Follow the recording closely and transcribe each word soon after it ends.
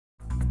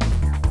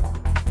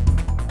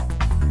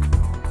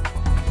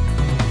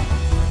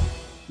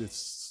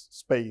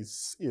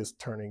space is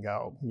turning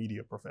out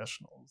media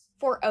professionals.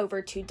 For over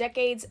 2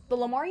 decades, the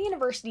Lamar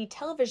University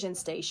television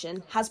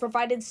station has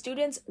provided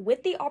students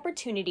with the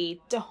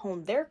opportunity to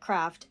hone their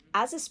craft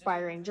as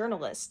aspiring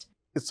journalists.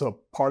 It's a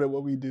part of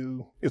what we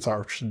do. It's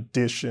our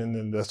tradition,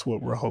 and that's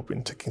what we're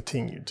hoping to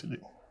continue to do.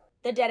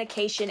 The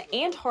dedication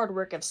and hard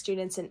work of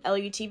students in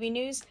LUTV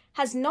News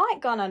has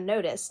not gone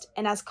unnoticed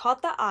and has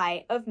caught the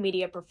eye of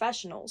media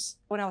professionals.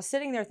 When I was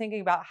sitting there thinking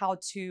about how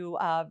to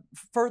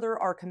further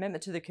our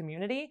commitment to the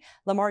community,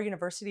 Lamar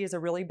University is a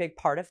really big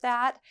part of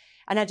that.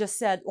 And I just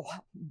said,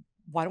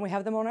 why don't we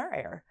have them on our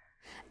air?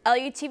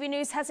 LUTV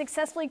News has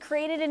successfully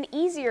created an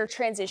easier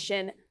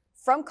transition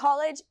from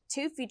college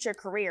to future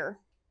career.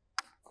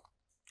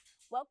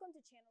 Welcome to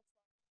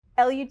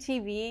Channel 12.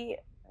 LUTV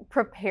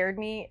prepared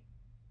me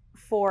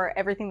for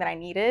everything that I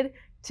needed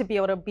to be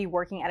able to be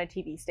working at a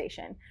TV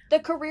station. The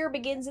career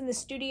begins in the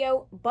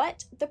studio,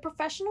 but the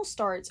professional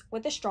starts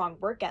with a strong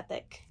work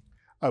ethic.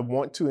 I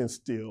want to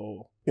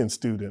instill in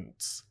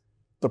students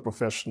the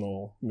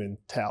professional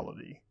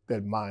mentality,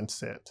 that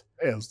mindset,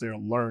 as they're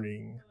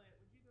learning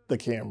the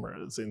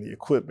cameras and the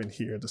equipment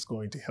here that's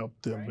going to help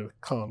them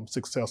become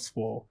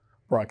successful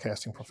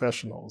broadcasting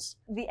professionals.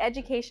 The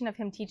education of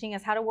him teaching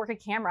us how to work a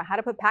camera, how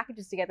to put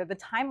packages together, the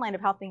timeline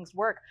of how things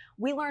work.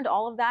 We learned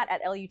all of that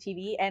at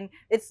LUTV, and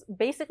it's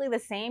basically the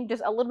same,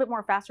 just a little bit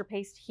more faster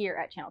paced here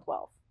at Channel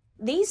 12.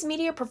 These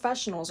media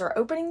professionals are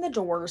opening the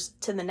doors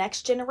to the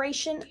next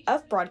generation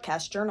of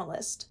broadcast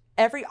journalists.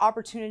 Every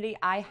opportunity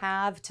I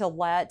have to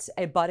let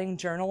a budding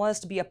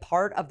journalist be a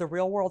part of the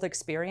real world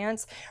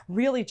experience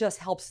really just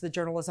helps the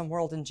journalism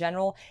world in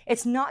general.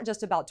 It's not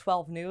just about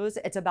 12 News,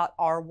 it's about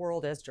our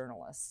world as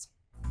journalists.